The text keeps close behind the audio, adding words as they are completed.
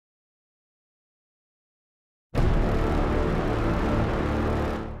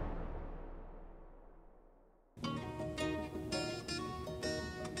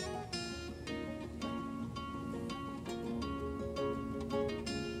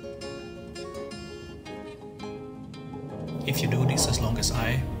If you do this as long as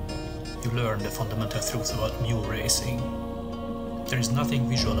you learn the fundamental truth about mule racing. There is nothing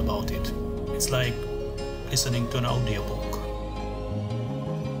visual about it. It's like listening to an audiobook.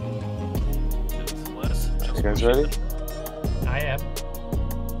 You guys ready? I am.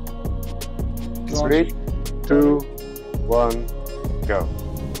 3, 2, 1, go.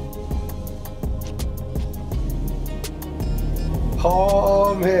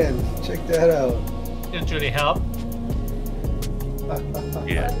 Oh man, check that out. Didn't really help.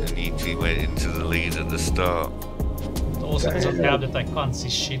 Yeah, Initri went into the lead at the start. It also doesn't help that I can't see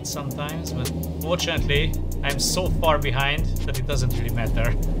shit sometimes, but fortunately I'm so far behind that it doesn't really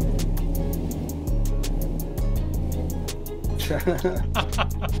matter.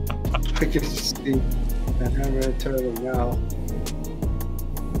 I can see the hammer turtle now.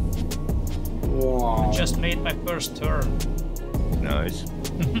 Wow. I just made my first turn. Nice.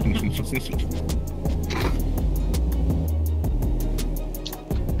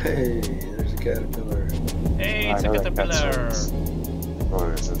 Hey, there's a caterpillar. Hey, it's a caterpillar. Oh,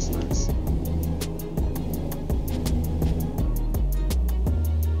 yes, that's nice.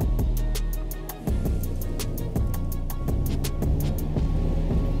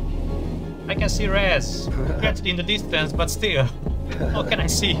 I can see Res. Get in the distance, but still. How can I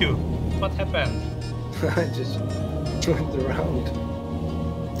see you? What happened? I just went around.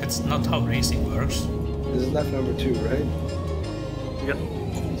 That's not how racing works. This is lap number 2, right? Yep.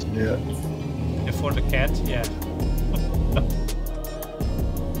 Yeah. Before the cat, yeah.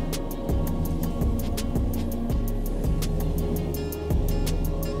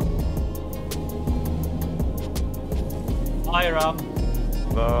 Bye, Ram.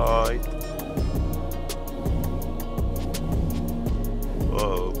 Bye.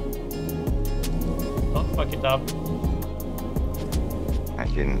 Whoa. Don't fuck it up. I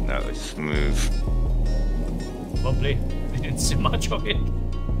didn't know it was smooth. Probably. I didn't see much of it.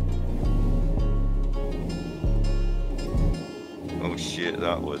 Oh shit,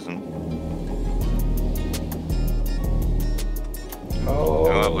 that wasn't. Oh,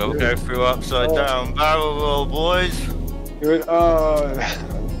 Alright, we'll go through upside down barrel roll, boys. Good. Oh,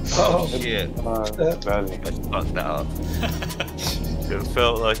 Shit. Valley. I fucked that up. It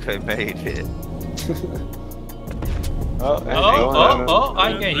felt like I made it. Oh,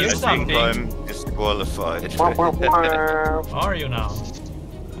 I can hear I something. think I'm disqualified. Are you now?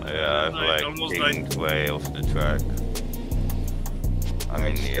 Yeah, I've like almost pinged way off the track. I'm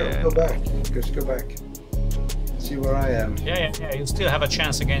in the air. go back. Just go back. See where I am. Yeah. You still have a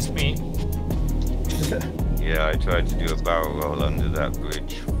chance against me. Yeah, I tried to do a barrel roll under that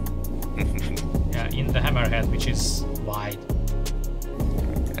bridge. Yeah, in the hammerhead, which is wide.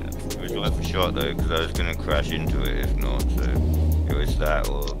 It was worth a shot though, because I was going to crash into it if not, so it was that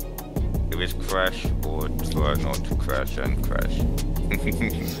or... It was crash or try not to crash and crash.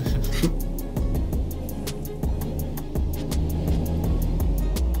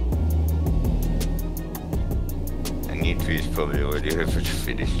 Initri is probably already over the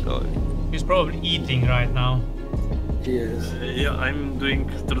finish line. He's probably eating right now. He is. Yeah, I'm doing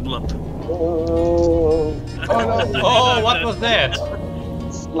third lap. Oh, no. Oh, what was that?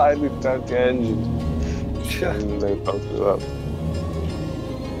 Slightly touched the engine. And they popped it up.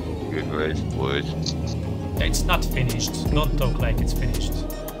 Good race, boys. It's not finished. Don't talk like it's finished.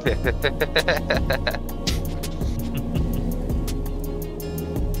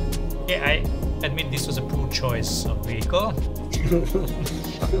 Yeah, I admit this was a poor choice of vehicle.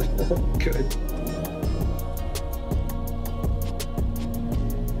 Good.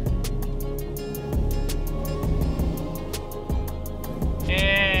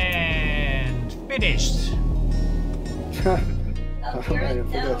 And finished.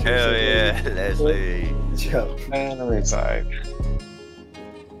 Hell yeah, Leslie. Joe. Very side.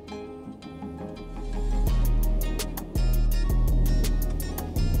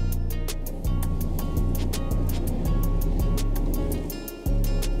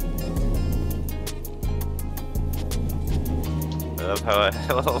 I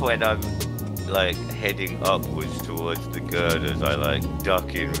love how when I'm like heading upwards towards the girders, I like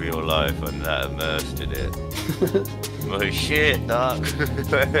duck in real life. I'm that immersed in it. Oh shit, duck.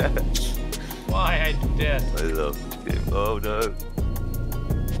 Why I do that? I love this game. Oh no.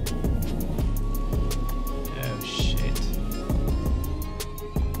 Oh shit.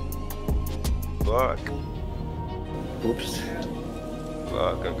 Fuck. Oops.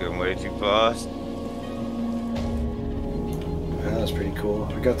 Fuck, I'm going way too fast. That was pretty cool.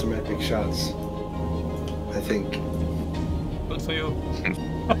 We got some epic shots. I think. Good for you.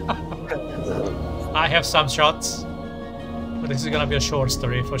 I have some shots. But this is gonna be a short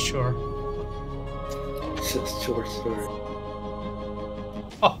story for sure. Just short story.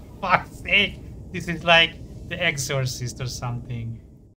 Oh, fuck's sake! This is like The Exorcist or something.